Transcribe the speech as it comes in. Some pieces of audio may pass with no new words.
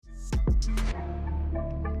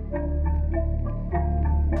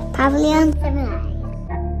Pavilion Civilized.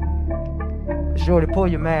 Shorty, pull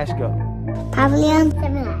your mask up. Pavilion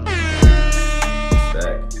Civilized.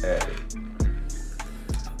 Back at it.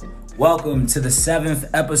 Welcome to the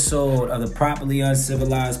 7th episode of the Properly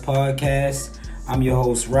Uncivilized podcast. I'm your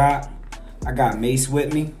host, Rock. I got Mace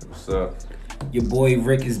with me. What's up? Your boy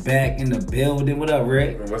Rick is back in the building. What up,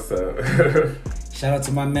 Rick? What's up? Shout out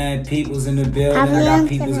to my man Peoples in the building. I got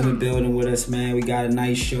Peoples in the building with us, man. We got a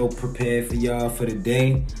nice show prepared for y'all for the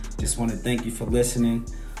day. Just want to thank you for listening.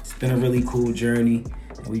 It's been a really cool journey,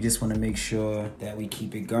 and we just want to make sure that we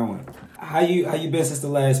keep it going. How you been since the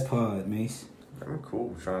last pod, Mace? I'm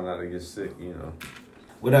cool. Trying not to get sick, you know.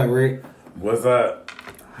 What up, Rick? What's up?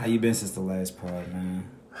 How you been since the last pod, man?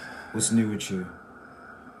 What's new with you?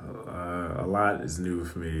 A lot is new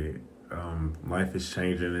for me. Life is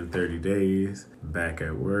changing in 30 days. Back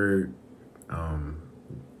at work.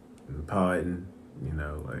 Podding, you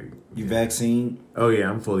know, like... You vaccine? Oh, yeah,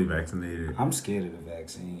 I'm fully vaccinated. I'm scared of the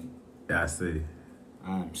vaccine. Yeah, I see.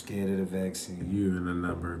 I'm scared of the vaccine. You and a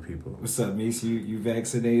number of people. What's up, Mace? You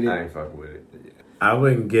vaccinated? I ain't fuck with it. I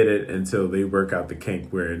wouldn't get it until they work out the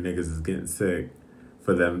kink where niggas is getting sick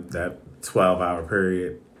for them, that 12-hour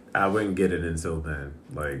period. I wouldn't get it until then.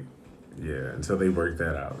 Like, yeah, until they work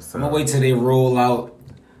that out. So. I'm gonna wait till they roll out.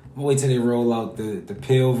 The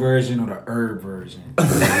pill version or the herb version. I'm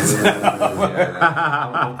for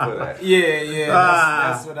that.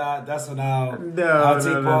 Yeah. That's what I'll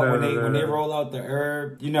take part when they roll out the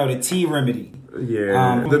herb. You know, the tea remedy.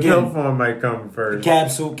 Yeah, the pill form might come first.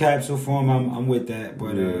 Capsule form. I'm with that,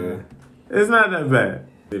 but it's not that bad.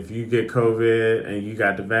 If you get COVID and you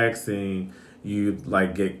got the vaccine, you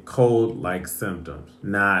like get cold-like symptoms,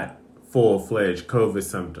 not full-fledged COVID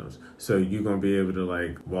symptoms. So you're gonna be able to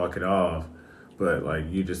like walk it off, but like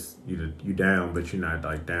you down, but you're not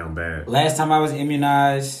like down bad. Last time I was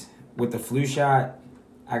immunized with the flu shot,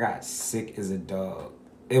 I got sick as a dog.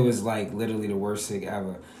 It was like literally the worst sick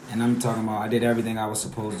ever. And I'm talking about I did everything I was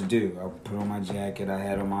supposed to do. I put on my jacket.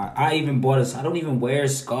 I don't even wear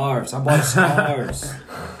scarves. I bought scarves.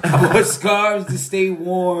 I bought scarves to stay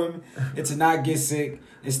warm and to not get sick,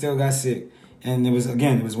 and still got sick. And it was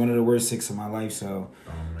one of the worst sicks of my life. So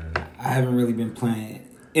I haven't really been playing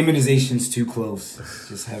immunizations too close.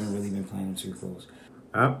 Just haven't really been playing them too close.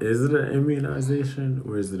 Is it an immunization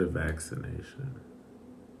or is it a vaccination?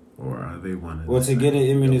 Or are they one? Well, to get an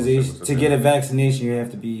immunization, to get a vaccination, you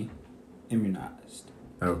have to be immunized.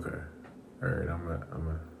 Okay. All right. I'm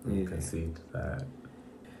concede to that.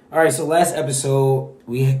 All right. So last episode,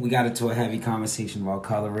 we got into a heavy conversation about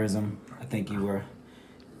colorism. I think you were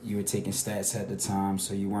taking stats at the time,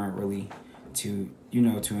 so you weren't really too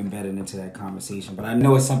embedded into that conversation. But I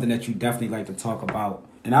know it's something that you definitely like to talk about.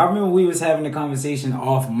 And I remember we was having a conversation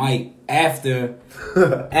off mic after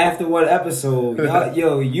what episode?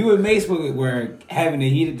 You and Mace were having a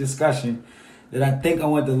heated discussion that I think I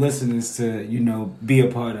want the listeners to, be a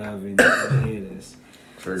part of and hear this.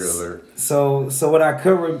 Trigger alert. So what I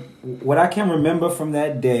can remember from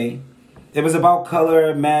that day, it was about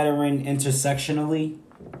color mattering intersectionally.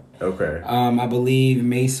 Okay. I believe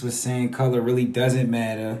Mace was saying color really doesn't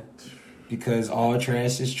matter because all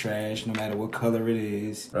trash is trash, no matter what color it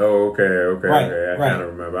is. Oh, okay. Right. I kind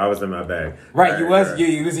of remember. I was in my bag. Right, you was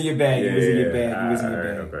in your bag. You was in your bag.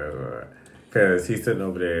 Okay. Because he's sitting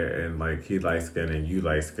over there and like he light skin and you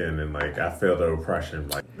light skin and like I feel the oppression.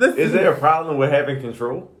 Like, is there a problem with having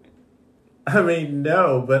control? I mean,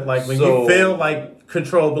 no, but like when you feel like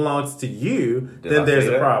control belongs to you, then there's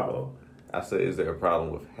a problem. I said, is there a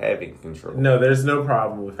problem with having control? No, there's no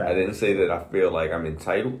problem with having. I didn't say that I feel like I'm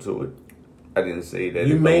entitled to it. I didn't say that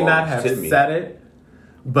you may not have said it,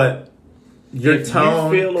 but your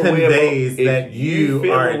tone conveys that you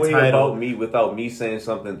are entitled about me without me saying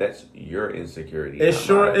something. That's your insecurity. It's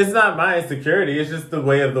not my insecurity. It's just the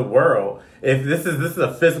way of the world. If this is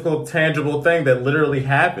a physical, tangible thing that literally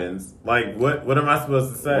happens, like what am I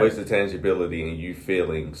supposed to say? Where's the tangibility in you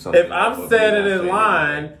feeling something? If I'm standing in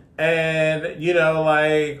line and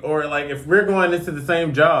if we're going into the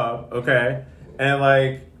same job, okay, and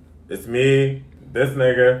like it's me, this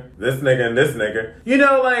nigga, and this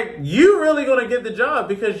nigga, you really gonna get the job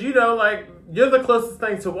because you're the closest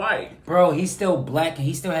thing to white. Bro, he's still black and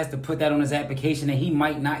he still has to put that on his application and he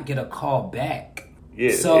might not get a call back.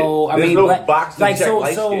 Yeah. So there's no box to check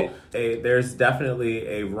light skin. There's definitely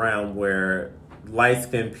a realm where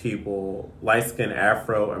light-skinned people, light-skinned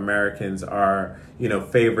Afro-Americans are,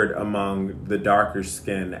 favored among the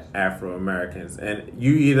darker-skinned Afro-Americans. And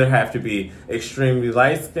you either have to be extremely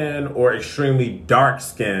light-skinned or extremely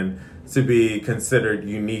dark-skinned to be considered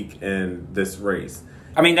unique in this race.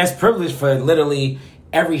 I mean, that's privilege for literally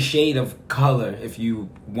every shade of color if you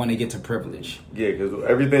want to get to privilege. Yeah, because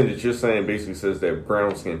everything that you're saying basically says that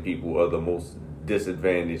brown skinned people are the most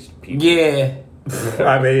disadvantaged people. Yeah.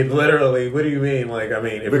 I mean, literally, what do you mean? Like, I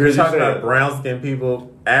mean, if Because you're talking you're about saying- brown skinned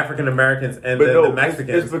people, African Americans, and But then no, the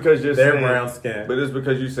Mexicans, it's because you're they're saying, brown skinned. But it's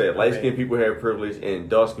because you said light skinned people have privilege and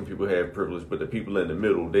dark skinned people have privilege, but the people in the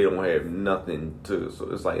middle, they don't have nothing to. So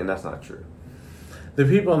it's like, and that's not true. The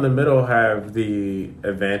people in the middle have the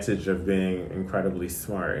advantage of being incredibly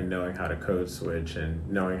smart and knowing how to code switch and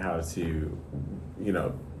knowing how to,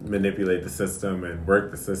 manipulate the system and work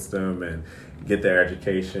the system and get their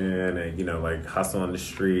education and, like hustle on the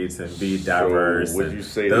streets and be diverse. So would and you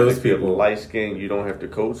say those that if people, you're light skinned, you don't have to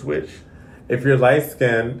code switch? if you're light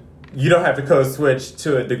skinned, you don't have to code switch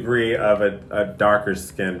to a degree of a darker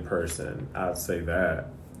skinned person. I'll say that.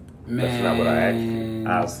 Man, That's not what I asked you.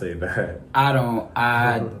 I'll say that.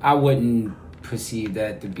 I wouldn't perceive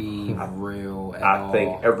that to be real at all. I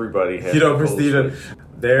think everybody has. You don't to code perceive it. switch.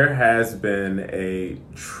 There has been a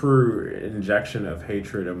true injection of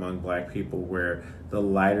hatred among black people where the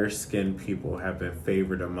lighter skinned people have been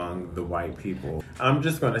favored among the white people. I'm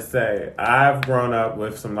just going to say, I've grown up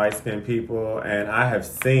with some light skinned people and I have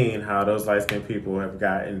seen how those light skinned people have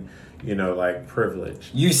gotten,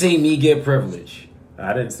 privilege. You seen me get privilege.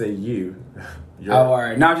 I didn't say you. Oh, all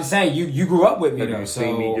right. No, I'm just saying you grew up with me Have though. you So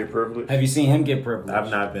seen me get privilege? have you seen him get privilege? I've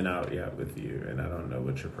not been out yet with you and I don't know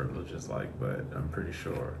what your privilege is like, but I'm pretty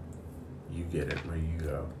sure you get it where you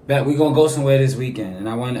go. Bet we gonna go somewhere this weekend, and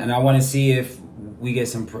I want to see if we get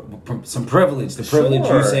some privilege. The privilege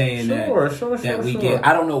Sure, you're saying sure, that we sure. get.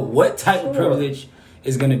 I don't know what type of Sure. privilege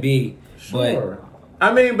is gonna be, Sure.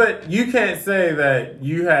 I mean, but you can't say that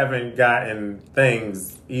you haven't gotten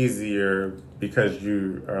things easier because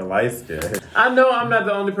you are light skinned. I know I'm not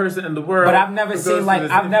the only person in the world. But I've never who seen, goes like, through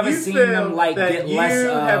this. I've If never you seen feel them, like, that get you less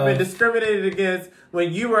have been of- discriminated against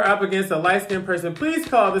when you were up against a light skinned person. Please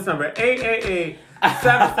call this number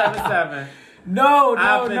 888-777. No,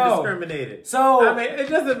 I've been no. discriminated. So I mean, it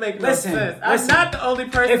doesn't make no listen, sense. listen. I'm not the only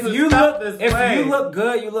person If who's you felt look, this way. if you look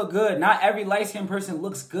good, you look good. Not every light skinned person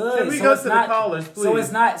looks good. Can we so go it's to the not, callers, please? So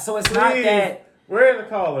it's not. So it's not Please. that. Where are the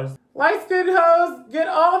callers? Light skinned hoes get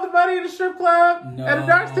all the money in the strip club, No, and the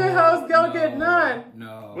dark skinned hoes don't get none.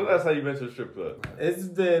 No. Well, that's how you went to the strip club. It's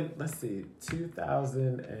been, let's see,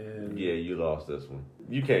 2000 and... Yeah, you lost this one.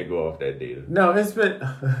 You can't go off that data. No, it's been...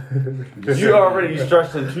 You already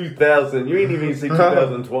stretched in 2000. You ain't even say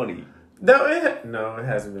 2020. No, it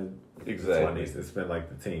hasn't been Exactly. 20s. It's been like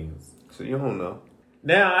the teens. So you don't know.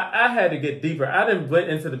 Now, I had to get deeper. I didn't went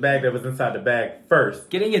into the bag that was inside the bag first.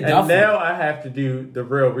 Get in your And duffel. now I have to do the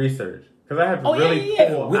real research. Because I have to really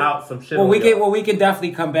pull out some shit. Well, on y'all. we can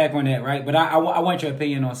definitely come back on that, right? But I want your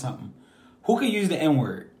opinion on something. Who could use the N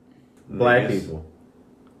word? Black Niggas. people.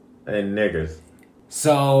 And niggers.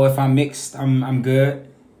 So if I'm mixed, I'm good.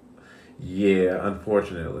 Yeah,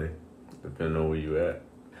 unfortunately. Depending on where you at.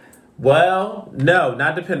 Well, no,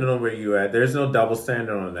 not depending on where you at. There's no double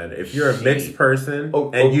standard on that. If you're a mixed person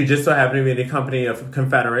and you just so happen to be in the company of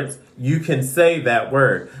Confederates, you can say that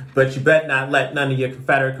word. But you better not let none of your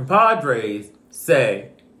Confederate compadres say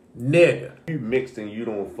nigga. You mixed and you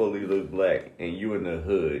don't fully look black and you in the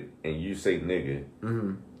hood and you say nigga,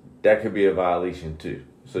 that could be a violation too.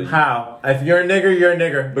 So you, How? If you're a nigger, you're a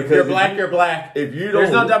nigger. Because If you're if black, you- you're black. if you don't,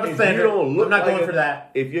 There's no double if standard. you don't look I'm not like going for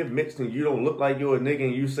that. If you're mixed and you don't look like you're a nigga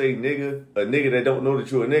and you say nigga, a nigga that don't know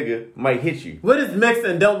that you're a nigga might hit you. What is mixed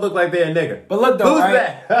and don't look like they're a nigga? But look though, Who's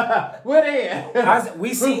right? that? What is?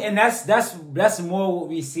 We see, and that's more what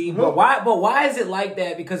we see. But why is it like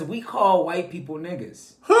that? Because we call white people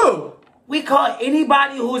niggas. Who? We call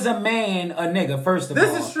anybody who's a man a nigga. First of all,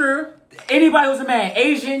 This is true. Anybody who's a man,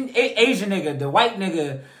 Asian nigga, the white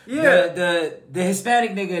nigga, Yeah. the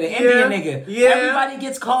Hispanic nigga, the Indian nigga. Yeah. Everybody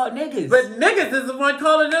gets called niggas. But niggas is the one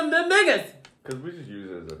calling them the niggas. Because we just use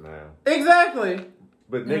it as a noun. Exactly.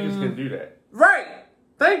 But niggas can do that. Right.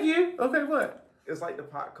 Thank you. Okay, what? It's like the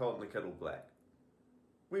pot calling the kettle black.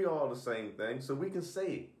 We all the same thing, so we can say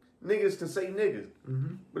it. Niggas can say niggas.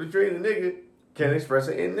 But if you ain't a nigga, can't express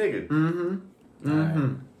it in nigga.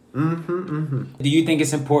 Do you think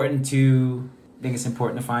it's important to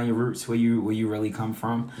find your roots where you really come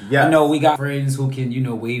from? Yes. I know we got friends who can,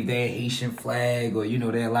 wave their Haitian flag or,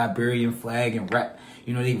 their Liberian flag and rep,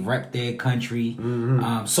 they rep their country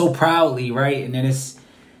so proudly, right? And then it's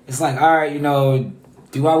like, all right,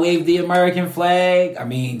 do I wave the American flag? I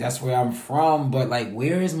mean, that's where I'm from, but like,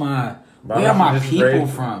 where are my people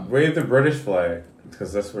from? Wave the British flag,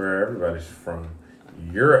 because that's where everybody's from.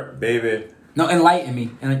 Europe, baby. No, enlighten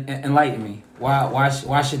me.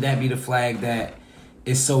 Why should that be the flag that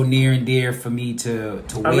is so near and dear for me to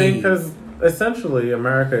wave? I mean, because essentially,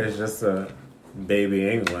 America is just a baby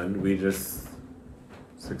England. We just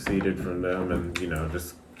succeeded from them and,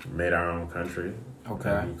 just made our own country. Okay.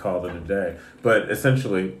 And we called it a day. But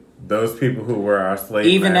essentially, those people who were our slave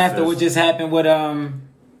Even masters, after what just happened with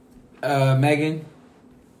Meghan?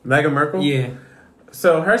 Meghan Merkel? Yeah.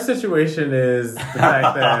 So her situation is the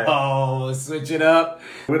fact that... Oh, switch it up.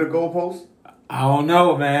 With a goalpost? I don't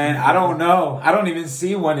know, man. I don't know. I don't even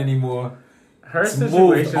see one anymore. Her It's situation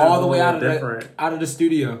moved is all a the way little out different. of the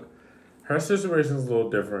studio. Her situation is a little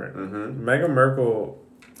different. Mm-hmm. Meghan Merkel,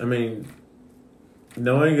 I mean,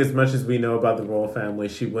 knowing as much as we know about the royal family,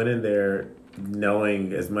 she went in there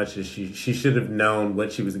knowing as much as she should have known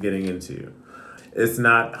what she was getting into. It's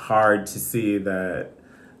not hard to see that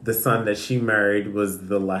the son that she married was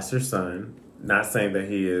the lesser son. Not saying that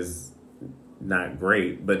he is not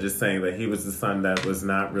great, but just saying that he was the son that was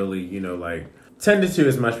not really, tended to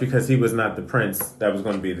as much because he was not the prince that was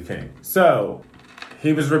going to be the king. So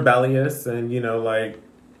he was rebellious and, he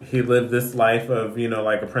lived this life of,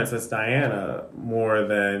 like a Princess Diana more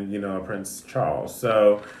than, a Prince Charles.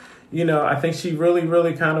 So, I think she really,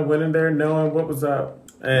 really kind of went in there knowing what was up.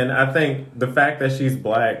 And I think the fact that she's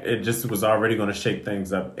black, it just was already going to shake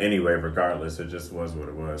things up anyway, regardless. It just was what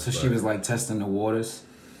it was. So she was like testing the waters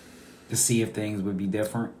to see if things would be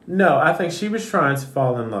different? No, I think she was trying to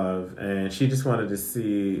fall in love and she just wanted to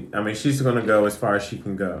see, she's going to go as far as she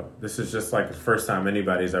can go. This is just like the first time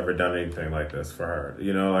anybody's ever done anything like this for her.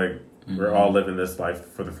 We're all living this life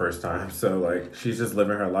for the first time. So she's just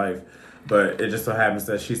living her life. But it just so happens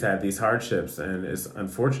that she's had these hardships and it's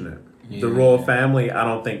unfortunate. Yeah. The royal family, I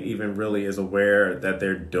don't think even really is aware that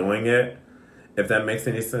they're doing it. If that makes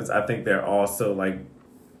any sense, I think they're also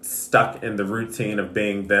stuck in the routine of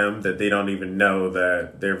being them that they don't even know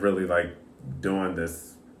that they're really doing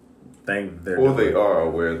this thing they're doing. They are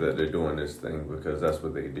aware that they're doing this thing because that's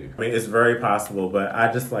what they do. It's very possible, but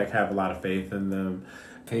I just have a lot of faith in them.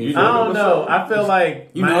 You I don't know. I feel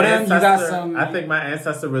like you know them. You got some. I think my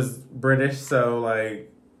ancestor was British, so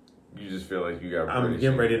you just feel like you got. I'm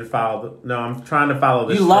getting ready to follow. I'm trying to follow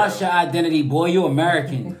this. You lost your identity, boy. You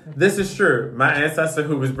American. This is true. My ancestor,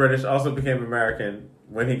 who was British, also became American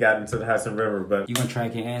when he got into the Hudson River. But you gonna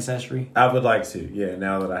track your ancestry? I would like to. Yeah,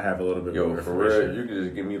 now that I have a little bit more for information. real, you can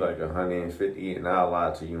just give me 150, and I'll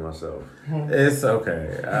lie to you myself. It's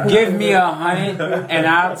okay. Give me 100, and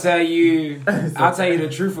I'll tell you. I'll tell you the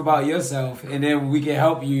truth about yourself, and then we can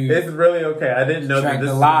help you. It's really okay. I didn't know that this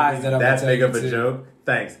the was lies that, that big of a too. joke.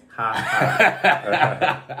 Thanks. Ha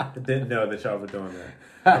ha. Okay. Didn't know that y'all were doing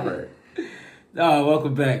that. All right. Oh,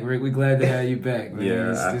 welcome back, Rick. We're glad to have you back, man.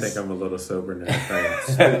 Yeah, I think I'm a little sober now.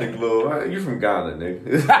 Thanks. Spin the globe. You from Ghana,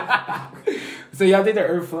 nigga. So y'all think the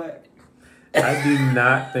Earth flat? I do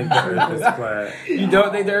not think the Earth is flat. You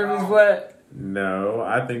don't think the Earth is flat? No,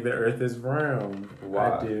 I think the Earth is round.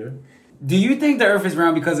 Why? I do. Do you think the Earth is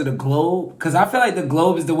round because of the globe? Because I feel like the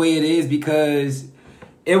globe is the way it is because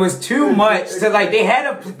it was too much. So they had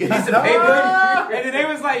a piece of paper, and then they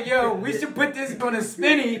was like, "Yo, we should put this on a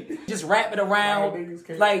spinny, just wrap it around,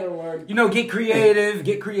 get creative,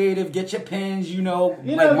 get your pens,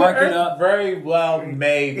 mark it up." Very well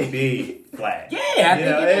may be flat. Yeah, I think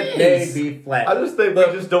it may is. be flat. I just think we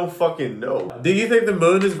just don't fucking know. Do you think the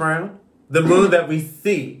moon is round? The moon that we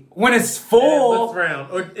see when it's full, it looks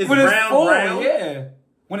round, or is when round it's full, round? yeah.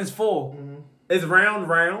 When it's full, Is round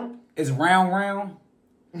round? Is round?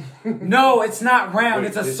 No, it's not round.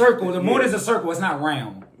 It's a circle. The moon is a circle. It's not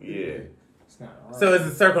round. Yeah. So it's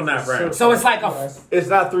a circle, not round. So it's like It's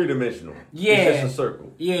not 3-dimensional. Yeah. It's just a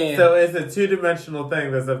circle. Yeah. So it's a 2-dimensional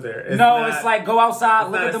thing that's up there. It's like go outside,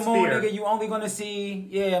 look not at the a moon, sphere. nigga. You only gonna see,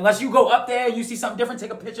 unless you go up there, you see something different,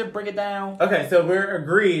 take a picture, bring it down. Okay, so we're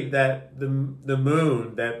agreed that the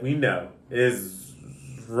moon that we know is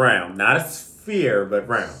round, not a sphere, but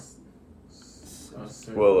round.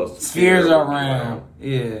 Well, spheres are round.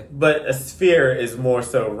 Yeah. But a sphere is more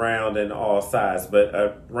so round in all sides, but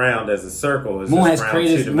a round as a circle is moon just has round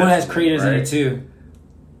craters. Moon has craters in right? it too.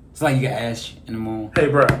 It's like you got ash in the moon. Hey,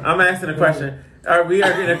 bro, I'm asking a question. We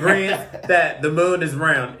are in agreement that the moon is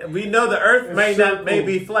round. We know the Earth may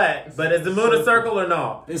be flat, but is the moon a circle or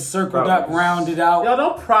not? It's circled up, rounded out. Y'all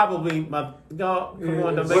don't probably, y'all come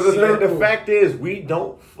on, don't make But the fact is, we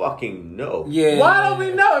don't fucking know. Yeah. Why don't we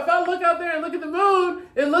know? If I look out there and look at the moon,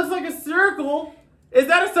 it looks like a circle. Is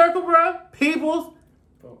that a circle, bro? Peoples?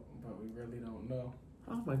 But we really don't know.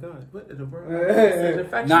 Oh Oh my God! What in the world? It's an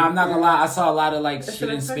infection. Nah, I'm not gonna lie. I saw a lot of like It's shit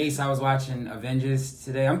an in space. infection. I was watching Avengers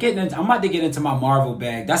today. I'm about to get into my Marvel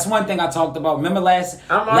bag. That's one thing I talked about. Remember last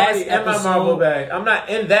I'm already in my episode? Marvel bag. I'm not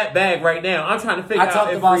in that bag right now. I'm trying to figure I out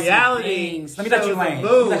talked if about reality some things. Let me let you shows a land.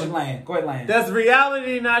 moon. Let you land. Go ahead, land. Does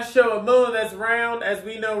reality not show a moon that's round as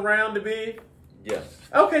we know round to be? Yes.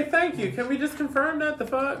 Okay, thank you. Can we just confirm that? The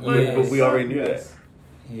fuck? Yeah. But we already knew that.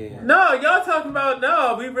 Yeah. No, y'all talking about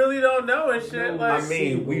no. We really don't know and shit. Like, I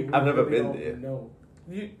mean, I've never been there.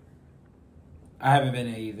 you. I haven't been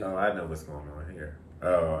there either. Oh, I know what's going on here.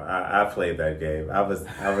 Oh, I played that game. I was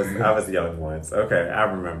young once. Okay, I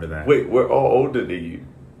remember that. Wait, we're all older than you.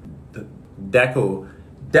 That cool.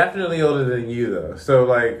 Definitely older than you though. So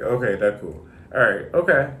like, okay, that cool. All right,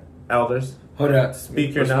 okay. Elders, Hold up.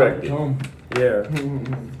 speak your Perspective. knowledge. Yeah.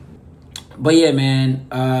 But yeah, man.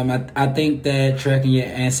 I think that tracking your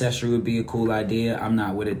ancestry would be a cool idea. I'm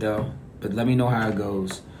not with it though. But let me know how it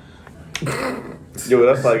goes. Yo,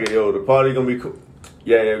 that's like, the party gonna be cool.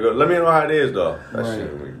 Yeah, go. Let me know how it is, though. That Right.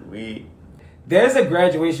 shit, we There's a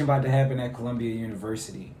graduation about to happen at Columbia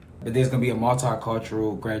University. But there's gonna be a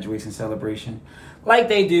multicultural graduation celebration, like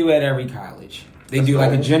they do at every college. They do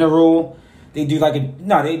like a general. They do like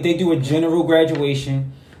they do a general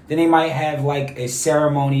graduation. Then they might have like a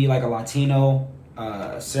ceremony, like a Latino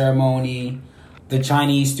ceremony, the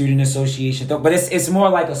Chinese Student Association. But it's more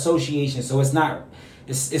like association, so it's not.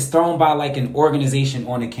 It's thrown by like an organization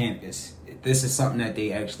on the campus. This is something that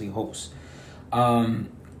they actually host.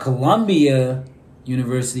 Columbia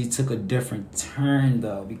University took a different turn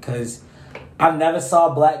though, because I never saw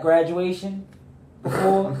black graduation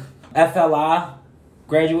before. FLI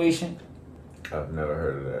graduation, I've never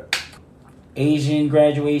heard of that. Asian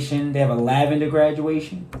graduation. They have a lavender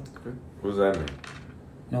graduation. What does that mean?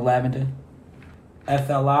 No lavender.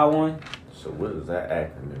 FLI one. So what does that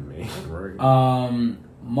acronym mean? Right.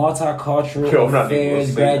 Multicultural Yo, I'm not even affairs gonna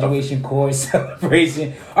say graduation course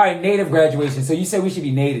celebration. All right, native graduation. So you said we should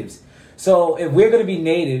be natives. So if we're gonna be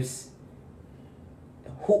natives,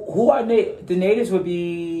 who are the natives would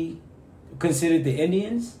be considered the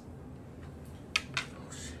Indians?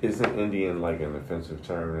 Isn't Indian like an offensive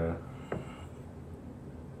term now?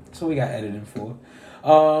 That's what we got editing for.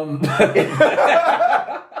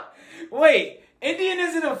 Wait, Indian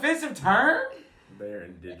is an offensive term? They're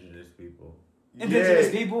indigenous people. Indigenous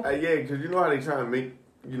people? Yeah, because you know how they try to make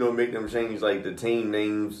them change like the team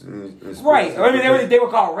names and Right. I mean, they were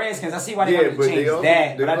called Redskins. I see why they wanted to change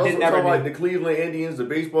that, but I didn't never like do. the Cleveland Indians, the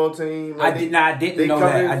baseball team. I didn't know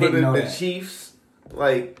that. I didn't know the that. Chiefs,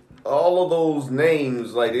 like all of those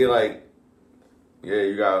names, like they're like, yeah,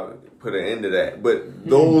 you gotta put an end to that. But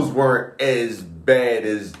those weren't as bad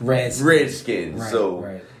as Redskins, Right, so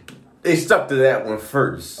right. they stuck to that one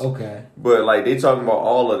first. Okay. But like they talking about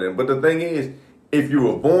all of them. But the thing is, if you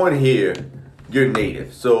were born here, you're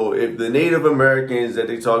native. So if the Native Americans that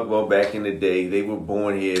they talked about back in the day, they were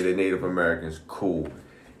born here, they're Native Americans, cool.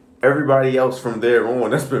 Everybody else from there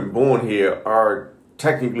on that's been born here are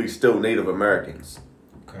technically still Native Americans.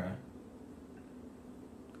 Okay.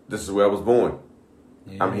 This is where I was born.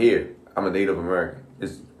 Yeah. I'm here. I'm a Native American.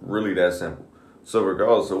 It's really that simple. So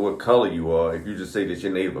regardless of what color you are, if you just say that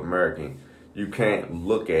you're Native American, you can't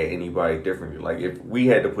look at anybody differently. Like if we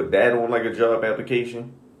had to put that on like a job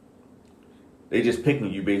application, they just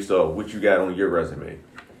picking you based off what you got on your resume.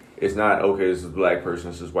 It's not, okay, this is a black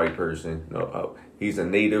person, this is a white person. No, he's a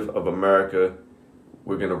native of America.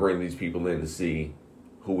 We're going to bring these people in to see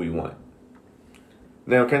who we want.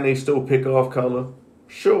 Now, can they still pick off color?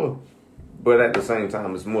 Sure. But at the same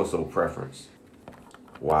time, it's more so preference.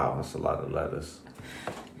 Wow, that's a lot of letters.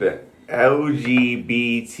 The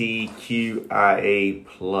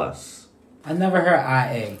LGBTQIA+. I never heard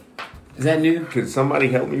IA. Is that new? Can somebody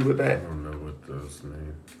help me with I that? don't know what those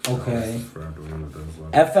mean. Okay. One of those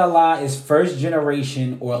letters. FLI is first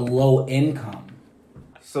generation or low income.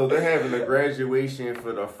 So they're having a graduation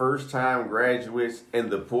for the first time graduates and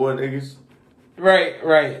the poor niggas? Right.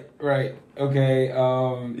 Okay.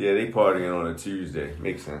 Yeah, they partying on a Tuesday.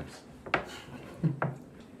 Makes sense.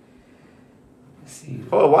 Let's see.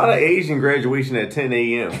 Oh, why the Asian graduation at 10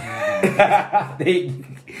 a.m.?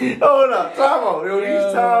 Hold up, time out. Yo,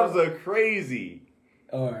 these times are crazy.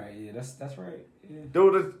 All right. Yeah, that's right. Yeah.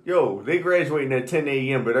 Yo, they graduating at 10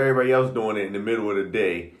 a.m., but everybody else doing it in the middle of the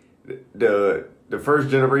day. The first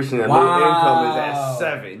generation at low income is at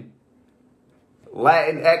 7.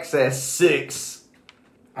 Latinx at 6.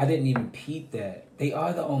 I didn't even peep that. They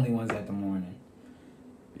are the only ones at the morning.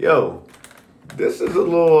 Yo, this is a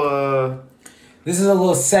little This is a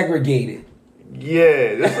little segregated.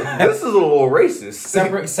 Yeah, this is a little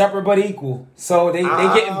racist. Separate but equal. So they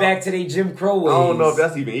getting back to their Jim Crow ways. I don't know if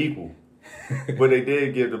that's even equal. But they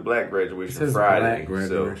did give the black graduation Friday. Black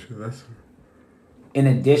graduation. So. In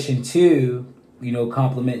addition to,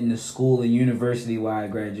 complimenting the school and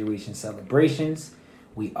university-wide graduation celebrations,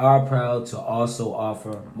 we are proud to also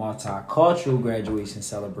offer multicultural graduation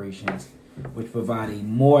celebrations, which provide a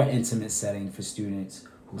more intimate setting for students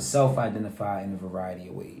who self-identify in a variety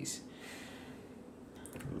of ways.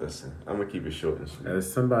 Listen, I'm going to keep it short and sweet.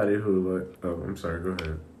 As somebody who I'm sorry, go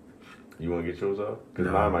ahead. You want to get yours off?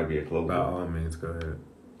 Because No. mine might be a close By one. all means, go ahead.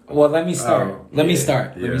 Well, let me start. Let me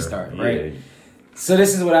start, right? Yeah. So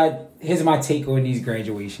this is here's my take on these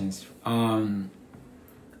graduations.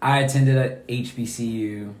 I attended a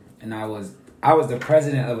HBCU, and I was the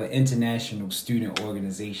president of an international student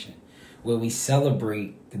organization where we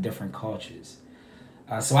celebrate the different cultures.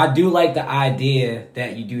 So I do like the idea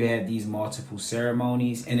that you do have these multiple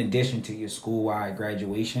ceremonies in addition to your school-wide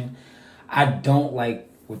graduation. I don't like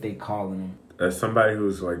what they calling them. As somebody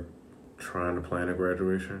who's like trying to plan a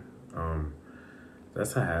graduation,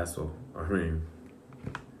 that's a hassle. I mean,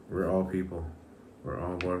 we're all people. We're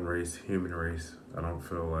all one race, human race. I don't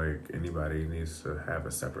feel like anybody needs to have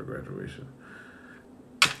a separate graduation.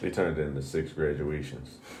 They turned it into 6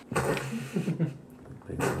 graduations.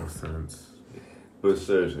 Makes no sense. But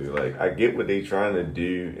seriously, like, I get what they trying to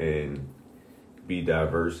do and be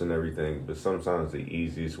diverse and everything, but sometimes the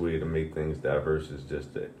easiest way to make things diverse is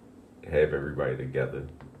just to have everybody together.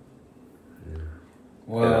 Yeah.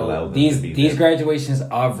 Well, these graduations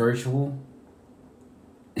are virtual.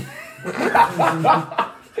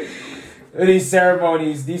 These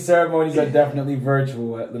ceremonies are definitely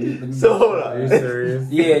virtual. Let me So hold on. Are you serious?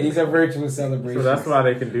 Yeah, these are virtual celebrations. So that's why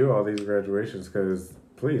they can do all these graduations, because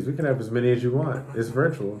please, we can have as many as you want. It's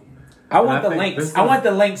virtual. I want the think links. this I is- want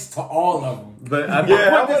the links to all of them. But I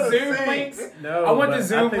want the Zoom links. No, I want but the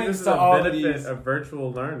Zoom think links this is to a all of benefit these. of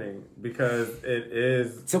virtual learning, because it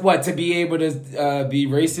is. To what? To be able to be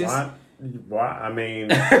racist? Why? I mean,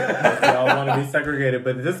 we all want to be segregated,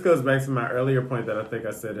 but this goes back to my earlier point that I think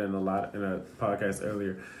I said in a podcast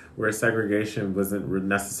earlier, where segregation wasn't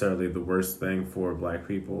necessarily the worst thing for Black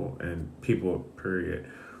people and people, period.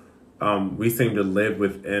 We seem to live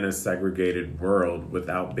within a segregated world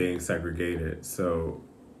without being segregated. So,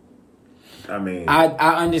 I mean, I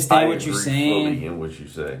understand what you're agree saying. fully in what you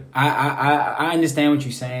say. I understand what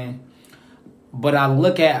you're saying, but I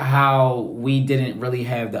look at how we didn't really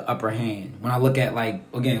have the upper hand. When I look at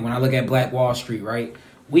Black Wall Street, right?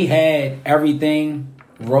 We had everything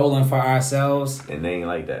rolling for ourselves, And they ain't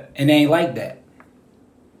like that. and they ain't like that.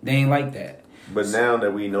 They ain't like that. But now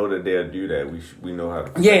that we know that they'll do that, we know how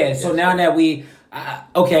to. Yeah. So now that we,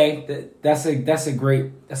 that's a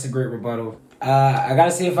great rebuttal. I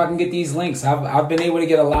gotta see if I can get these links. I've been able to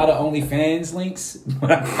get a lot of OnlyFans links,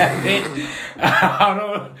 but I haven't.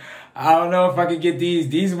 I don't know if I can get these.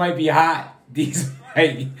 These might be hot. These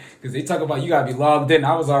might, because they talk about you gotta be logged in.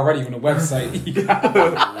 I was already on the website.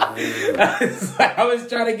 I was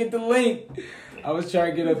trying to get the link. I was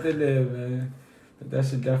trying to get up in there, man. But that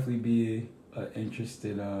should definitely be an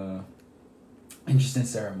interesting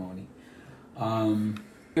ceremony. You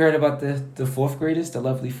heard about the fourth graders, the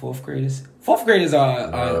lovely fourth graders? Fourth graders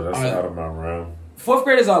no, that's out of my realm. Fourth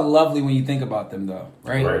graders are lovely when you think about them, though,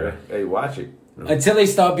 right? Right. Hey, watch it. Until they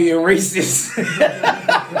start being racist.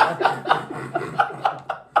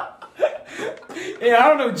 Yeah, I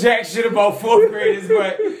don't know jack shit about fourth graders,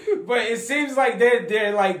 but it seems like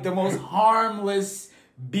they're like the most harmless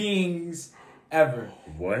beings ever.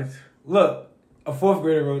 What? Look, a fourth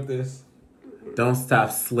grader wrote this. Don't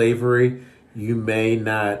stop slavery. You may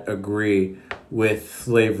not agree with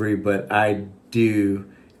slavery, but I do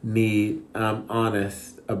need, I'm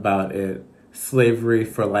honest about it. Slavery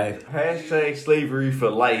for life. Hashtag slavery for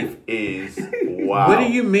life is wow. What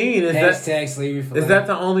do you mean? Hashtag slavery for Is life. that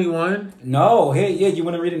the only one? No, hey, yeah, you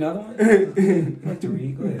want to read another one? You have to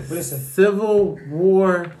read. Go ahead. What is it? Civil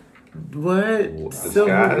War. What? Disguise?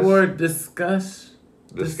 Civil War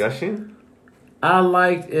Discussion? I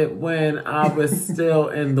liked it when I was still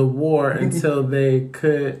in the war until they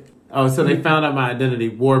could. Oh, so they found out my identity.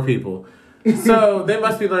 War people. So they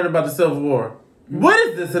must be learning about the Civil War. What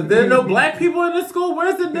is this? Are there no Black people in this school?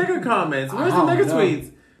 Where's the nigger comments? Where's the nigger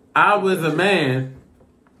tweets? I was a man.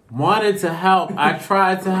 Wanted to help. I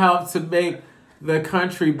tried to help to make the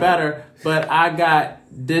country better, but I got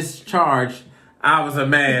discharged. I was a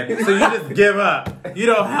man. So you just give up. You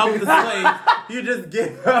don't help the slaves. You just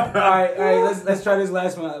give up. All right. Let's try this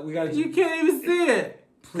last one. We got. You can't even see it.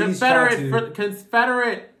 Please try to.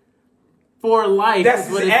 Confederate for life. That's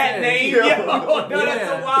is what his it ad says. name. Yo, no, that's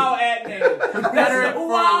Yeah. a wild ad name. Confederate That's a for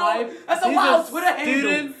wild. life. That's a These wild are Twitter handle.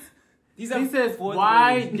 students. He says,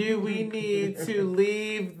 why do we need to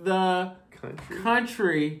leave the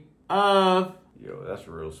country of... Yo, that's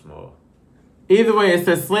real small. Either way, it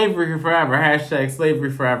says slavery forever. Hashtag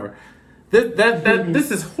slavery forever.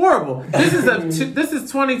 This is horrible. This is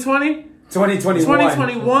 2020? 2021.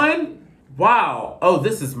 2021? Wow. Oh,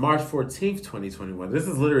 this is March 14th, 2021. This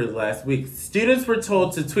is literally last week. Students were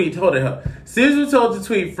told to tweet. Students were told to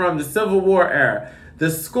tweet from the Civil War era. The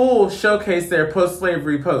school showcased their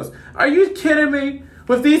post-slavery posts. Are you kidding me?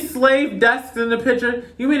 With these slave desks in the picture,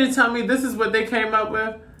 you mean to tell me this is what they came up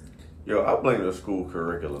with? Yo, I blame the school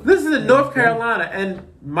curriculum. This is in North Carolina, and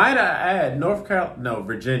might I add,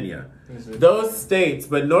 Virginia. Those states,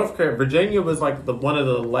 but Virginia was like one of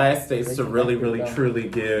the last states to really, really, truly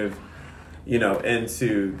give,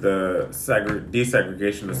 into the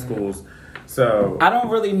desegregation of schools. So I don't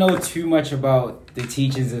really know too much about the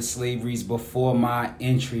teachings of slaveries before my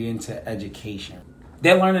entry into education.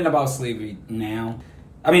 They're learning about slavery now.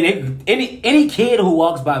 I mean, any kid who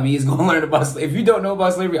walks by me is going to learn about slavery. If you don't know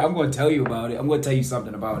about slavery, I'm going to tell you about it. I'm going to tell you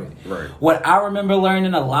something about it. Right. What I remember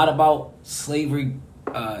learning a lot about slavery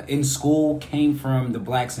in school came from the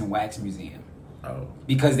Blacks in Wax Museum. Oh.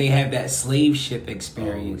 Because they have that slave ship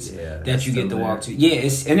experience that It's you get to still walk there. to. Yeah,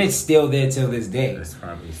 it's still there till this day. That's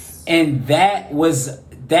probably... And that was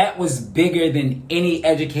bigger than any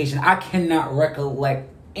education. I cannot recollect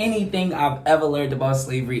anything I've ever learned about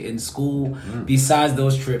slavery in school besides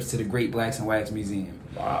those trips to the Great Blacks and Wax Museum.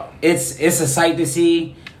 Wow. It's a sight to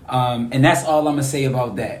see, and that's all I'm gonna say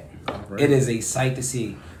about that. Right. It is a sight to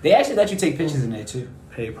see. They actually let you take pictures in there too.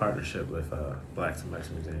 Paid partnership with Blacks and Wax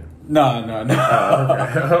Museum. No.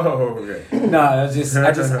 Oh, okay. No, I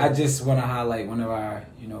just want to highlight one of our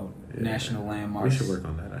national landmarks. We should work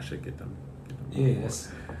on that. I should get them. Yes.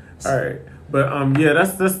 All right, but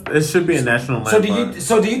that's it. Should be a national landmark.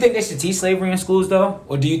 So do you think they should teach slavery in schools though,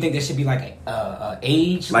 or do you think there should be like a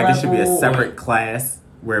age Like level, it should be a or- separate class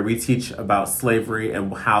where we teach about slavery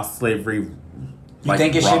and how slavery. You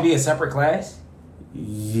think it should be a separate class?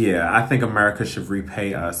 Yeah, I think America should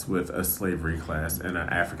repay us with a slavery class and an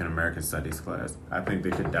African American studies class. I think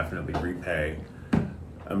they could definitely repay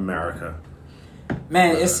America.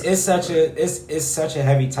 Man, it's such a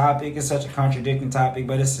heavy topic. It's such a contradicting topic,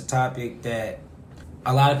 but it's a topic that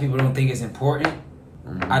a lot of people don't think is important.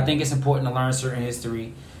 Mm-hmm. I think it's important to learn certain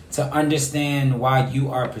history, to understand why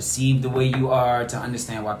you are perceived the way you are, to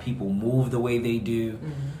understand why people move the way they do,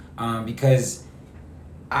 because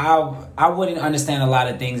I wouldn't understand a lot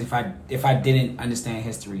of things if I didn't understand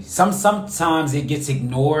history. Sometimes it gets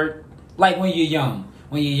ignored, like when you're young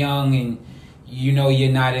and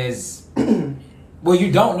you're not as well,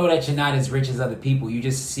 you don't know that you're not as rich as other people. You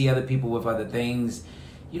just see other people with other things.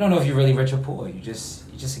 You don't know if you're really rich or poor. You're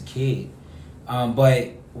just a kid.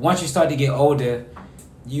 But once you start to get older,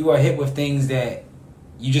 you are hit with things that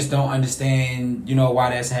you just don't understand,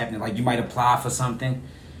 why that's happening. Like you might apply for something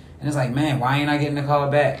and it's like, man, why ain't I getting the call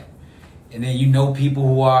back? And then people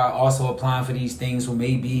who are also applying for these things who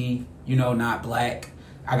may be, not black.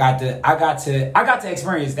 I got to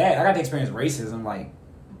experience that. I got to experience racism, like,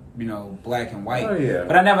 black and white. Oh, yeah.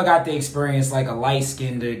 But I never got to experience like a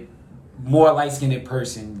more light-skinned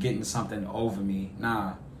person getting something over me.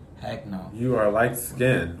 Nah, heck no. You are light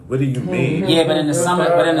skinned. What do you mean? Yeah, but in the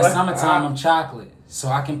summertime, I'm chocolate, so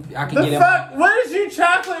I can get The it. fuck? What is you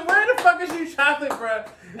chocolate? Where the fuck is you chocolate, bro?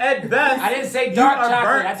 At best, I didn't say dark you are chocolate.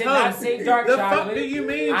 burnt I did not toast. say dark the chocolate. fuck do you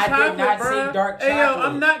mean I chocolate, did not bro? say dark Hey, yo, chocolate.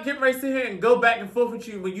 I'm not getting ready to sit here and go back and forth with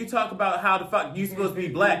you when you talk about how the fuck you supposed to be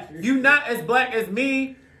black. You not as black as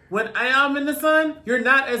me. When I am in the sun, you're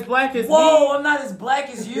not as black as me. Whoa, I'm not as black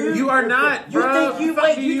as you. You are not, You bro. think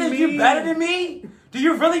you think you're better than me? Do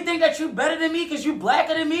you really think that you're better than me because you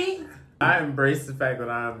blacker than me? I embrace the fact that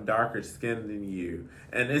I'm darker skinned than you.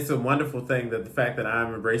 And it's a wonderful thing that the fact that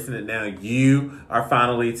I'm embracing it now, you are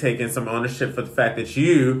finally taking some ownership for the fact that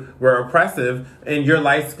you were oppressive in your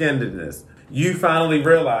light-skinnedness. You finally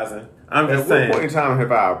realizing. I'm At just what saying. point in time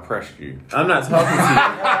have I oppressed you? I'm not talking to you.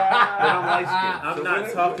 I'm light-skinned. I'm So not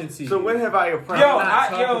when- talking to you. So when have I oppressed Yo, you? I'm not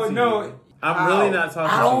talking to no. you. I'm really not talking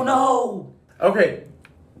to I you. don't know. Okay.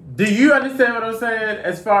 Do you understand what I'm saying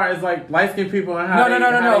as far as like light-skinned people and how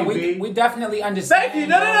No. they be? We definitely understand. Thank you.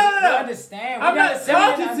 No. We understand. I'm not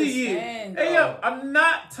talking to you. Understand, Hey, yo, I'm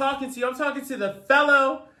not talking to you. I'm talking to the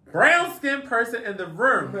fellow brown-skinned person in the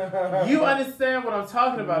room. You understand what I'm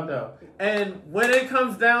talking about, though. And when it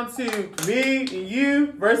comes down to me and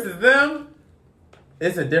you versus them,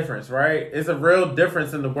 it's a difference, right? It's a real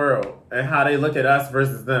difference in the world and how they look at us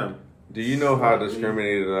versus them. Do you know how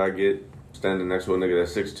discriminated I get Standing next to a nigga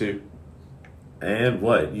that's 6'2". And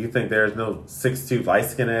what? You think there's no 6'2" light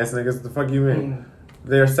skinned ass niggas? The fuck you mean?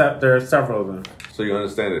 There are several of them. So you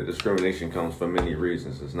understand that discrimination comes for many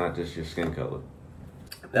reasons. It's not just your skin color.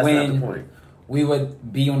 That's not the point. We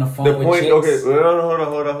would be on the phone The with point, chicks. okay, hold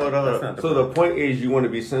on. That's not the So the point is, you want to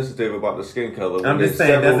be sensitive about the skin color. When I'm just there's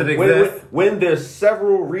saying, does it exist? When there's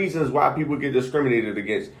several reasons why people get discriminated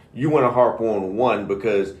against, you want to harp on one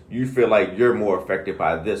because you feel like you're more affected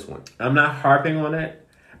by this one. I'm not harping on it.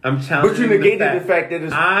 I'm challenging. But you negated the fact that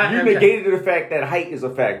negated the fact that height is a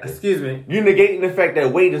factor. Excuse me. You're negating the fact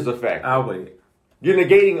that weight is a factor. I'll wait. You're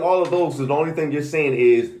negating all of those. So the only thing you're saying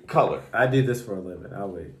is color. I do this for a living. I'll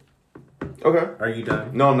wait. Okay. Are you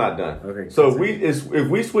done? No, I'm not done. Okay. So if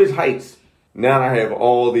we switch heights, now I have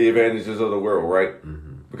all the advantages of the world, right? Mm-hmm.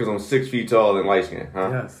 Because I'm 6 feet tall and light skinned, huh?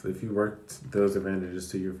 Yes. If you worked those advantages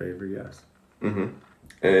to your favor, yes. Mm-hmm.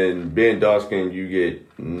 And being dark skinned, you get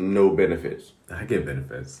no benefits. I get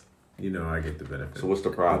benefits. You know I get the benefits. So what's the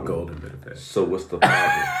problem? The golden benefits. So what's the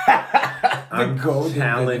problem? I'm golden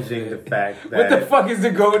challenging benefit. the fact that... What the fuck is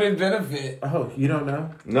the golden benefit? Oh, you don't know?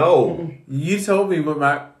 No. You told me what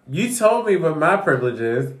my privilege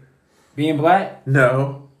is. Being black?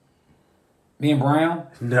 No. Being brown?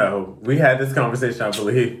 No. We had this conversation, I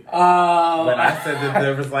believe. Oh. When I said that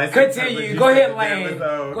there was license Continue. privilege, Go you ahead, said that there Lane. was,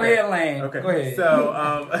 oh, Go ahead, Lane. Okay. Go ahead.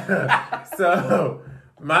 So, so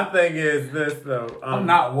my thing is this though. I'm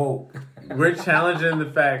not woke. We're challenging the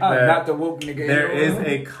fact I'm that not the woke nigga. there is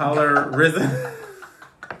a colorism.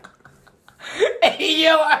 Hey,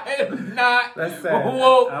 yo, I am not That's sad.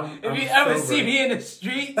 woke. I'm If you ever sober. see me in the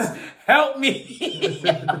streets, help me.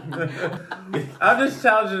 I'm just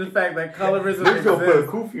challenging the fact that colorism You gonna put a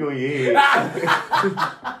exists. kufi on your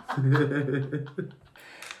head.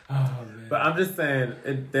 But I'm just saying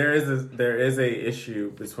there is a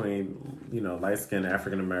issue between light skinned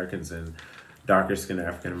African Americans and darker skinned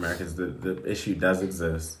African Americans. The issue does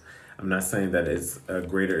exist. I'm not saying that it's a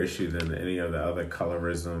greater issue than any of the other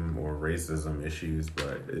colorism or racism issues,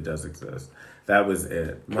 but it does exist. That was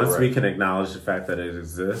it. Once we can acknowledge the fact that it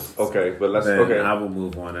exists, Okay, but let's then okay. I will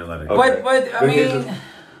move on and let it go. Okay. But I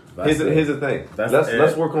But mean, here's the thing. That's Let's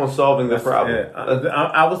it. work on solving the That's problem. it.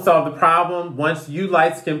 I will solve the problem once you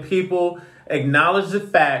light-skinned people acknowledge the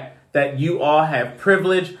fact that you all have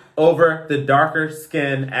privilege over the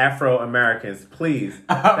darker-skinned Afro-Americans. Please.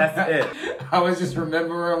 That's it. I was just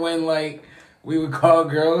remembering when we would call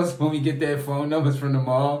girls when we get their phone numbers from the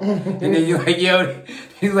mall, and then you're like, yo,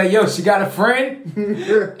 he's like, yo, she got a friend,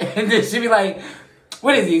 and then she'd be like,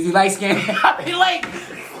 what is he? Is he light skinned? I'd be like,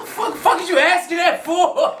 fuck is you asking that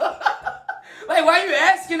for? Like, why are you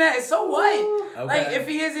asking that? So what? Okay. Like, if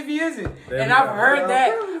he is, if he isn't. There And we I've go. heard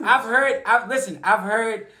that. I've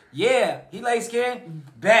heard, yeah, he light skinned.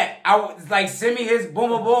 Bet. I was like, send me his boom,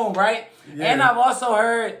 boom, boom, right? Yeah. And I've also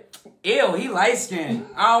heard, ew, he light skinned.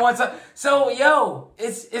 I don't want to. So, yo,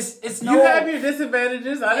 it's no. You have your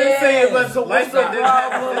disadvantages. I didn't say it was So light what's the skin didn't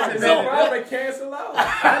have problem? its So disadvantages. cancel out.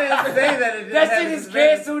 I didn't say that it didn't That have shit its is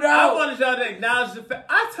disadvantages. canceled out. I wanted y'all to acknowledge the fact.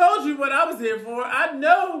 I told you what I was here for. I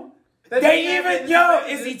know. That They you have even, its yo,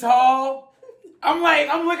 disadvantages. is he tall?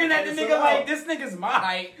 I'm looking at the nigga like, this nigga's my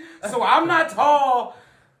height. So I'm not tall.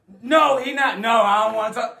 No, he not. No, I don't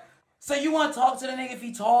want to talk. So you want to talk to the nigga if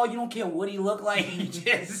he tall? You don't care what he look like. He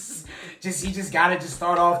just gotta just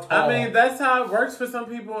start off tall. I mean, that's how it works for some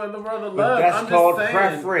people in the world of But love. that's I'm called just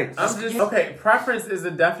saying, preference. Okay, preference is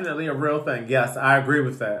definitely a real thing. Yes, I agree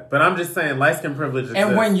with that. But I'm just saying, light skin privilege exists.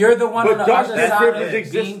 and when you're the one But on the does other that side privilege of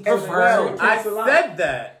exist being as well? preferred, I said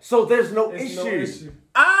that. So there's no It's issue. no issue.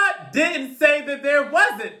 I didn't say that there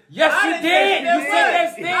wasn't. yes, I you didn't say did. there You said there's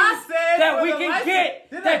was. things I said that for we the can light get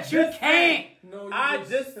skin- Did I that you just can't. No, you I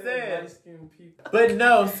just said said- light-skinned people. But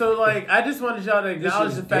no, so I just wanted y'all to acknowledge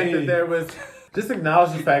is the fact that gay. there was. Just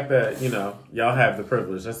acknowledge the fact that y'all have the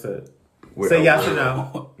privilege. That's it. We're Say over yes it. or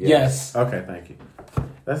no. Yes. Okay, thank you.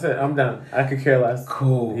 That's it. I'm done. I could care less.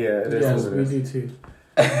 Cool. Yeah, it is Yes, what it we is. do too.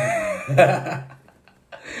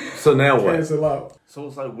 So now what? Cancel out. So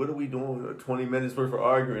it's like, what are we doing? 20 minutes worth of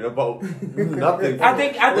arguing about nothing. I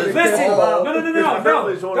think listen. About- No.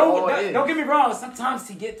 privilege on all ends. Don't get me wrong. Sometimes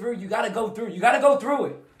to get through, you gotta go through. You gotta go through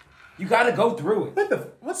it. You gotta go through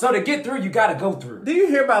it. So to get through, you gotta go through. Do you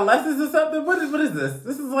hear my lessons or something? What is this?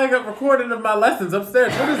 This is like a recording of my lessons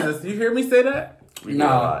upstairs. What is this? You hear me say that? We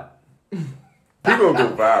got a lot. We gonna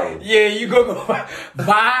go viral. Yeah, you go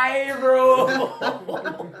viral.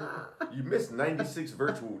 You missed 96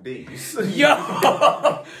 virtual days. Yo,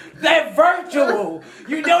 that virtual.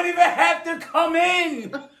 You don't even have to come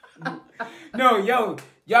in. No, yo,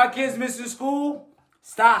 y'all kids missing school?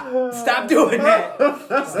 Stop doing that.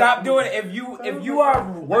 Stop doing it. If you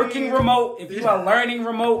are working remote, if you are learning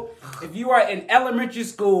remote, if you are in elementary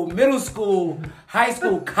school, middle school, high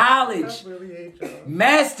school, college,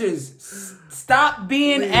 masters, stop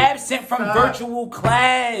being absent from virtual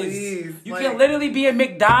class. Please, you can literally be at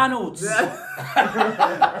McDonald's. That's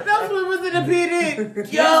what was in the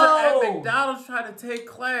PD. Yo! At McDonald's trying to take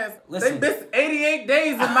class. Listen. They missed 88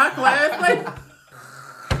 days in my class. Like,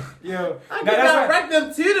 Yo, I could direct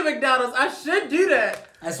them to the McDonald's. I should do that.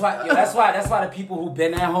 That's why the people who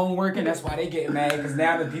been at home working, that's why they get mad, because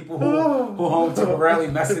now the people who home temporarily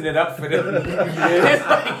messing it up for them. It's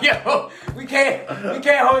like, yo, we can't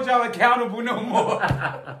hold y'all accountable no more.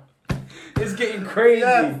 It's getting crazy.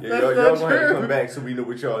 Yes. Yeah, y'all gonna have to come back so we know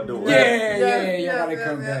what y'all doing. Y'all gotta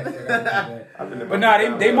come back. But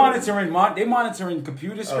no, they monitoring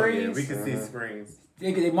computer screens. Oh, yeah, we can see screens.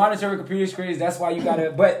 They monitor computer screens. That's why you gotta,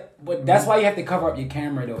 but that's why you have to cover up your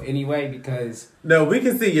camera though. Anyway, because No, we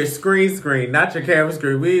can see your screen, not your camera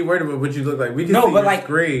screen. We ain't worried about what you look like. We can see your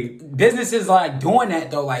screen. Businesses are like doing that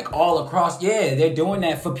though, like all across. Yeah, they're doing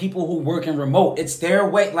that for people who work in remote. It's their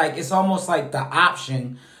way. Like it's almost like the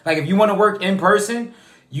option. Like if you want to work in person,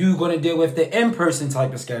 you're gonna deal with the in-person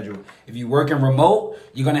type of schedule. If you work in remote,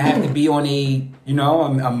 you're gonna have to be on a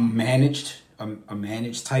managed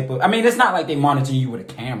type of. I mean, it's not like they monitor you with a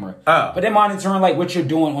camera, but they're monitoring like what you're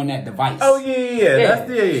doing on that device. Oh yeah.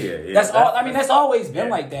 That's all. I mean, that's always been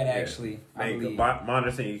like that. Actually, They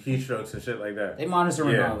monitoring your keystrokes and shit like that. They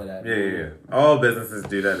monitoring all of that. Yeah. All businesses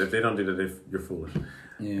do that. If they don't do that, you're foolish.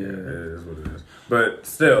 Yeah, it is what it is. But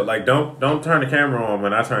still, like, don't turn the camera on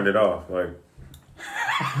when I turned it off. Like,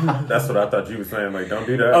 that's what I thought you were saying. Like, don't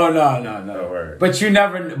do that. Oh no. Oh, right. But you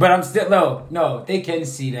never. But I'm still no. They can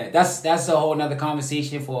see that. That's a whole nother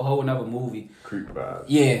conversation for a whole nother movie. Creep vibes.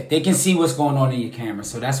 Yeah, they can see what's going on in your camera.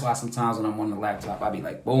 So that's why sometimes when I'm on the laptop, I be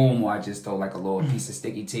like, boom, or I just throw like a little piece of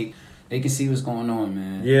sticky tape. They can see what's going on,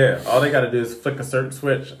 man. Yeah, all they got to do is flick a certain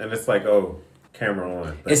switch, and it's like, oh, camera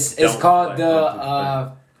on. But it's called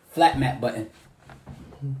the flat mat button.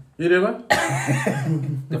 You did what?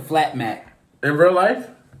 The flat mat. In real life?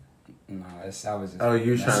 No, I was just. Oh,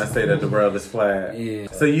 you trying to say that the world is flat? Yeah.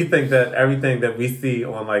 So you think that everything that we see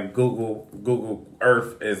on like Google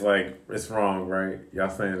Earth is like it's wrong, right?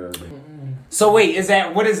 Y'all saying that? So wait,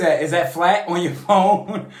 what is that? Is that flat on your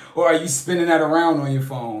phone, or are you spinning that around on your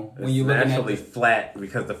phone when you're looking naturally at flat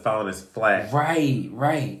because the phone is flat.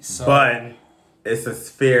 Right. So, but it's a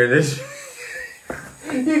sphere. You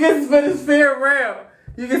can spin a sphere around.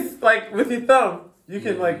 You can like with your thumb. You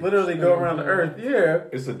can like literally go around the earth. Yeah.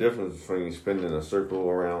 It's a difference between spinning a circle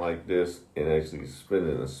around like this and actually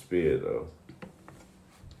spinning a sphere, though.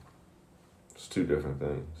 It's two different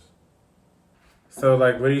things. So,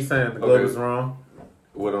 like, what are you saying? The globe is wrong?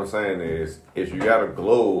 What I'm saying is, if you got a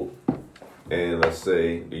globe, and let's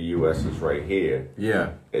say the U.S. is right here.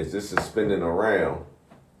 Yeah. As this is spinning around,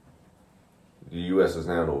 the U.S. is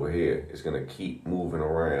now over here. It's going to keep moving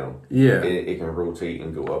around. Yeah. It can rotate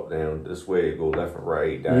and go up, down, this way, go left and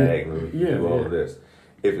right, diagonally, do all of this.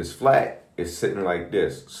 If it's flat, it's sitting like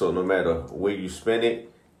this. So no matter where you spin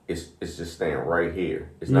it, it's just staying right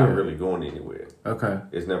here. It's not really going anywhere. Okay.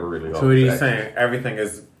 It's never really off. So what are you saying? Everything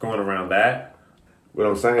is going around that? What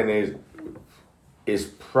I'm saying is, it's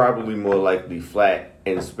probably more likely flat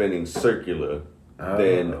and spinning circular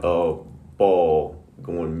than a ball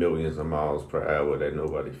going millions of miles per hour that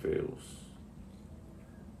nobody feels.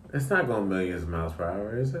 It's not going millions of miles per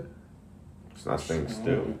hour, is it? It's not staying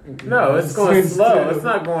still. No, it's going slow. It's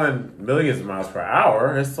not going millions of miles per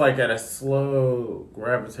hour. It's like at a slow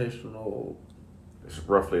gravitational. It's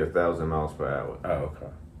roughly 1,000 miles per hour. Oh,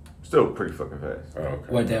 okay. Still pretty fucking fast. Oh,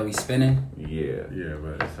 okay. what that we spinning? Yeah. Yeah,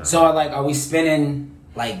 but it's not. So like, are we spinning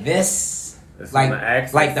like this? It's Like on the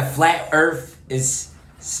axis. like the flat Earth is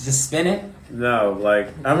just spinning? No, like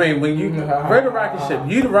I mean, when you where the rocket ship?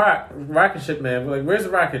 You the rocket ship man. Like, where's the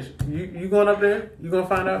rocket? You going up there? You gonna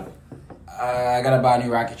find out? I gotta buy a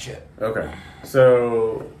new rocket ship. Okay.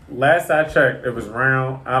 So last I checked, it was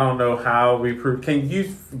round. I don't know how we prove. Can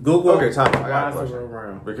you Google? Okay, time. I why got a is it question.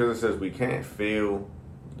 round? Because it says we can't feel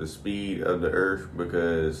the speed of the Earth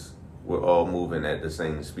because we're all moving at the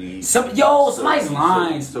same speed. Somebody's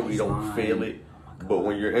lying. So we don't Somebody's feel lying. it. But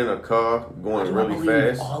when you're in a car going Do I really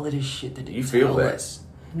believe fast, all of this shit that they you feel tell that. us?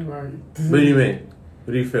 What do you mean?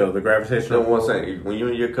 What do you feel? The gravitational. no one saying when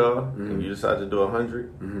you're in your car and you decide to do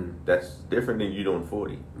 100, that's different than you doing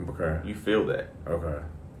 40. Okay. You feel that. Okay.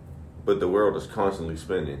 But the world is constantly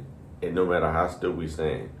spinning, and no matter how still we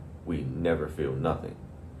stand, we never feel nothing.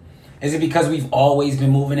 Is it because we've always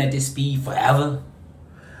been moving at this speed forever?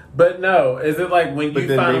 But no, is it like when But you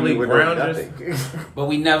then finally maybe we're ground doing yourself? nothing. But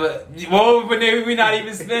we never. Well, but maybe we're not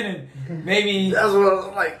even spinning. Maybe. That's what I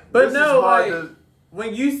was like. But this no, is hard like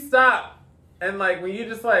when you stop and like when you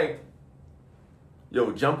just like,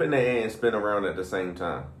 yo, jump in the air and spin around at the same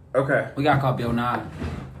time. okay, We got called Bill Nye.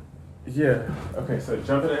 yeah, okay. So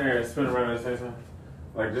jump in the air and spin around at the same time,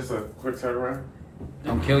 like just a quick turnaround.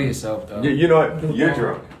 Don't kill yourself though. You know what? You're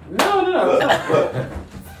drunk. No. Look.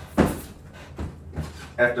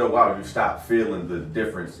 After a while, you stop feeling the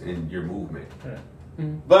difference in your movement.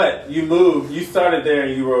 But you moved. You started there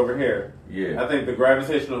and you were over here. Yeah. I think the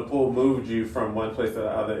gravitational pull moved you from one place to the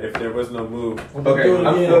other. If there was no move, Okay, I'm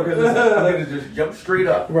gonna just jump straight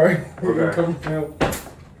up. Right. Okay. Come down.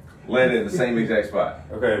 Land in the same exact spot.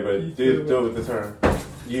 okay, but do it with the turn.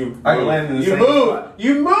 You I can land in the you same move. spot.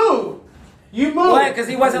 You move. You move. What? Because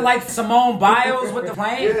he wasn't like Simone Biles with the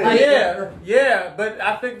plane? Yeah. Like, Yeah, but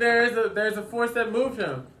I think there's a force that moved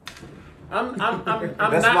him. I'm That's not my going.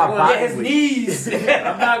 body. Yeah, his knees.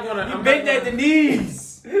 I'm not gonna. He I'm bent not at the gonna-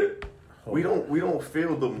 knees. We don't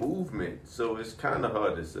feel the movement, so it's kind of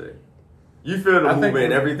hard to say. You feel the I think- movement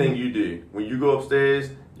in everything you do. When you go upstairs,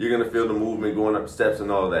 you're gonna feel the movement going up steps and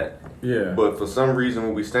all that. Yeah. But for some reason,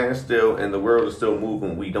 when we stand still and the world is still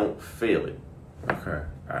moving, we don't feel it Okay.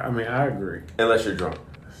 I mean, I agree. unless you're drunk.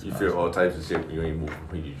 You feel all types of shit when you ain't moving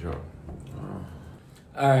when you're drunk.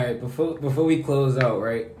 All right, before we close out,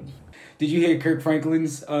 right? Did you hear Kirk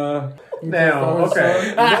Franklin's? Now, That's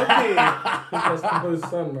okay. That's his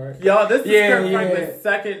son, right? Y'all, this is Yeah, Kirk yeah. Franklin's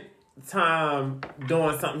second time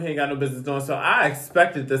doing something he ain't got no business doing. So I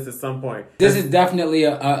expected this at some point. This is definitely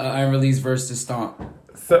a unreleased verse to Stomp.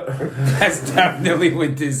 So, That's definitely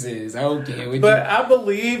what this is. I don't care what but I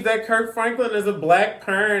believe that Kirk Franklin is a black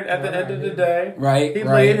parent at the end of the day. Right, He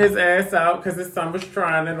right. laid his ass out because his son was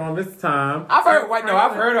trying it on this time. I've heard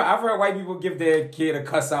white people give their kid a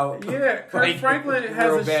cuss out. Yeah, Kirk Like, Franklin real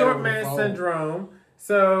has a bad short over the man phone. syndrome.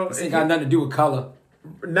 So This ain't got nothing to do with color.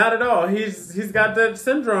 not at all. He's got that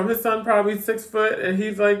syndrome. His son probably 6 foot and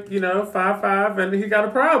he's like 5'5" and he got a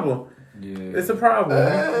problem. Yeah. It's a problem.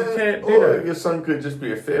 You can't do Or that. your son could just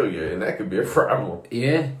be a failure, and that could be a problem.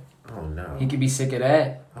 Yeah. Oh no. He could be sick of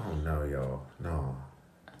that. Oh no, y'all.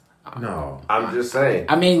 No. I'm just saying.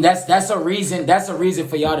 I mean, that's a reason. That's a reason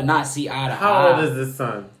for y'all to not see eye to How eye. old is this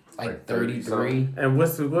son? Like 30 33. And why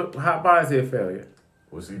is he a failure?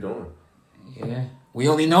 What's he doing? Yeah. We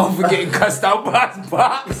only know him for getting cussed out by his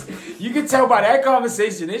pops. You can tell by that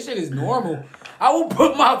conversation. This shit is normal. I will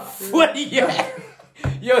put my foot in your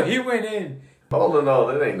Yo, he went in. All in all,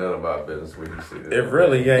 it ain't none of our business when you see this. It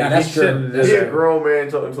really ain't. Yeah, that's He shouldn't true. have He did a that. grown man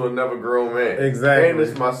talking to another grown man. Exactly. And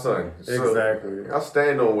it's my son. So Exactly. I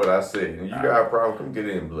stand on what I say. And you got a problem, come get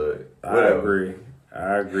it in blood. I Whatever.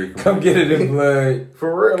 agree. Come get it in blood.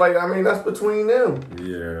 For real, that's between them.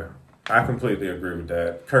 Yeah. I completely agree with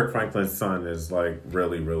that. Kirk Franklin's son is like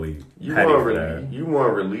really, really You petty want for to that. you want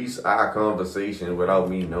to release our conversation without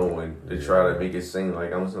me knowing to try to make it seem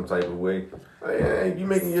like I'm some type of way. Hey, you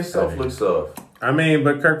making yourself look soft. I mean,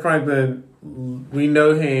 but Kirk Franklin, we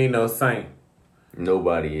know he ain't no saint.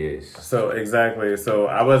 Nobody is. So exactly. So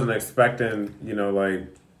I wasn't expecting,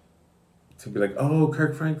 to be like, oh,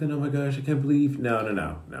 Kirk Franklin, oh my gosh, I can't believe.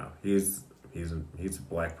 No. He's a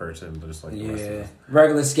black person, just like the rest of Yeah, us.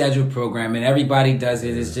 regular scheduled programming. Everybody does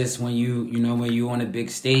it. It's just when when you on a big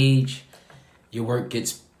stage, your work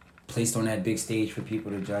gets placed on that big stage for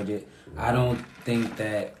people to judge it. I don't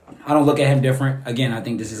look at him different. Again, I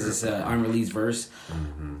think this is his unreleased verse.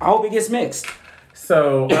 I hope it gets mixed.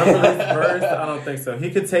 So unreleased verse, I don't think so.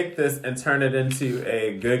 He could take this and turn it into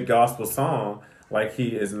a good gospel song, like he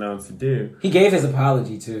is known to do. He gave his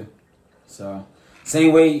apology too. So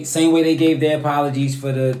same way they gave their apologies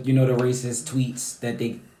for the the racist tweets that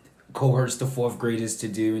they coerced the fourth graders to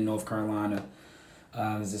do in North Carolina.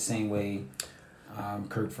 It's the same way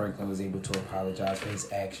Kirk Franklin was able to apologize for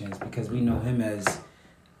his actions because we know him as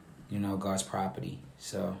God's property.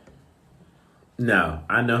 So No,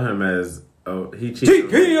 I know him as he cheated.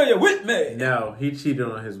 TP, are you with me? No, he cheated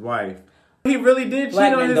on his wife. He really did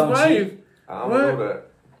Black cheat on men his don't wife. cheat. I don't What? know that.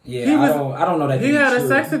 Yeah, He was- I don't know that. He to be had a true.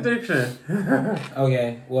 sex addiction.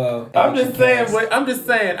 Okay, well, I'm just saying. Cast. I'm just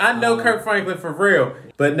saying. I know Kirk Franklin for real,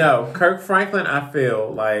 but no, Kirk Franklin. I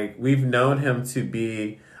feel like we've known him to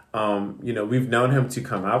be, we've known him to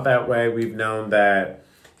come out that way. We've known that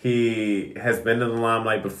he has been in the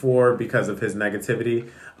limelight before because of his negativity,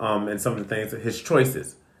 and some of the things, his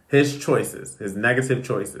negative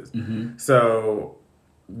choices. Mm-hmm. So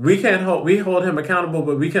we hold him accountable,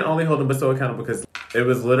 but we can only hold him but so accountable because it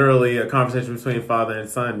was literally a conversation between father and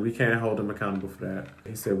son. We can't hold him accountable for that.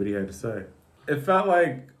 He said what he had to say. It felt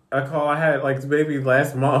like a call I had like maybe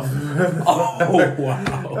last month. Oh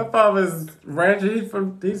wow! That father's ratchet.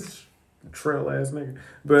 He's trail ass nigga.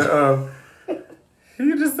 But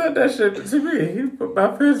he just said that shit to me. He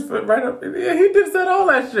put his foot right up. Yeah, he just said all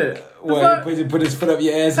that shit. What? Put his foot up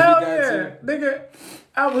your ass. Hell if you got yeah, to? nigga.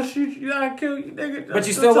 I will shoot you. I kill you, nigga. But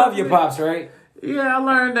you still love your pops, right? Yeah, I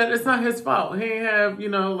learned that it's not his fault. He ain't have,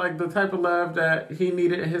 like the type of love that he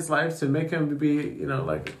needed in his life to make him to be,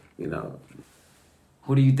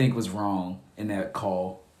 Who do you think was wrong in that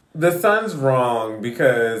call? The son's wrong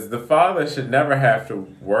because the father should never have to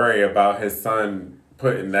worry about his son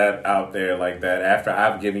putting that out there like that after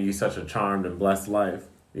I've given you such a charmed and blessed life.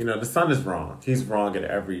 The son is wrong. He's wrong at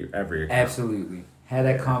every account. Absolutely. Had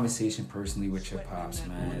that conversation personally with your pops,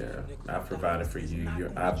 man. Yeah, I've provided for you.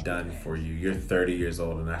 I've done for you. You're 30 years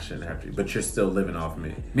old and I shouldn't have to, but you're still living off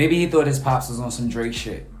me. Maybe he thought his pops was on some Drake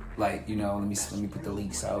shit. Like, let me put the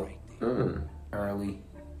leaks out early.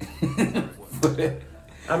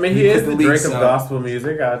 I mean, he is the Drake of gospel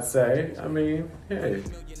music, I'd say. I mean, hey.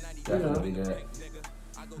 Definitely that.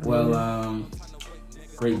 Well,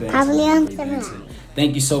 great band. Pavilion Great band. 7.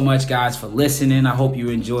 Thank you so much, guys, for listening. I hope you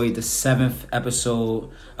enjoyed the 7th episode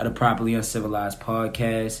of the Properly Uncivilized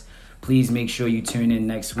podcast. Please make sure you tune in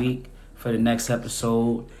next week for the next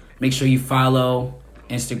episode. Make sure you follow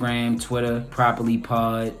Instagram, Twitter, Properly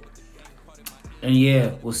Pod. And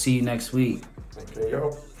yeah, we'll see you next week. Okay,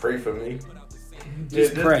 y'all pray for me.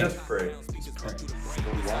 Just pray. Just pray.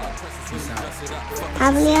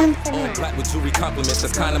 Pavilion All 7. black with jewelry compliments,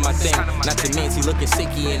 that's kind of my thing. Not the man, he looking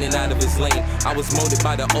shaky in and out of his lane. I was molded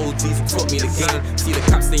by the OGs who taught me the game. See the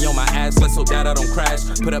cops stay on my ass, let's hope that I don't crash.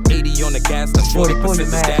 Put up 80 on the gas, that's 40%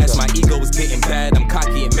 the dash. My ego is getting bad, I'm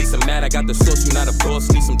cocky and makes him mad. I got the sauce, you not a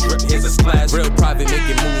boss, need some drip, here's a splash. Real private,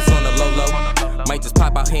 making moves on the low-low. Might just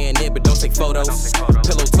pop out here and there, but don't take photos.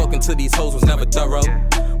 Pillow talking to these hoes was never thorough.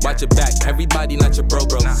 Watch your back, everybody not your bro.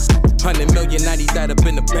 100 million, 90 that up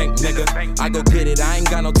in the bank, nigga. I go get it, I ain't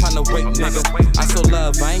got no time to wait, nigga. I show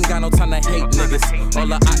love, I ain't got no time to hate, niggas. All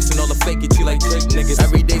the ox and all the fake it, you like Drake, niggas.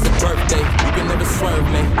 Every day's a birthday, you can never swerve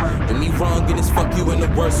me. Do me wrong and it's fuck you in the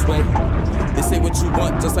worst way. They say what you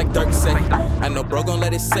want, just like Dirk say. I know bro gon'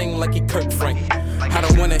 let it sing like he Kirk Frank. I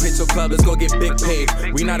don't wanna hit your club, let's go get big paid.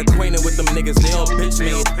 We not acquainted with them niggas, they all bitch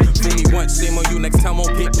made. Fool me once, shame on you, next time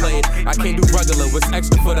won't get played. I can't do regular, what's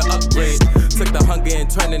extra for the upgrade? Took the hunger and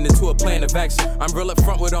turned it into a plan of action. I'm real up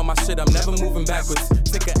front with all my shit, I'm never moving backwards.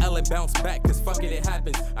 Take a L and bounce back, cause fuck it, it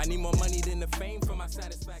happens. I need more money than the fame for my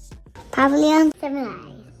satisfaction. Pavilion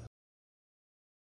 7.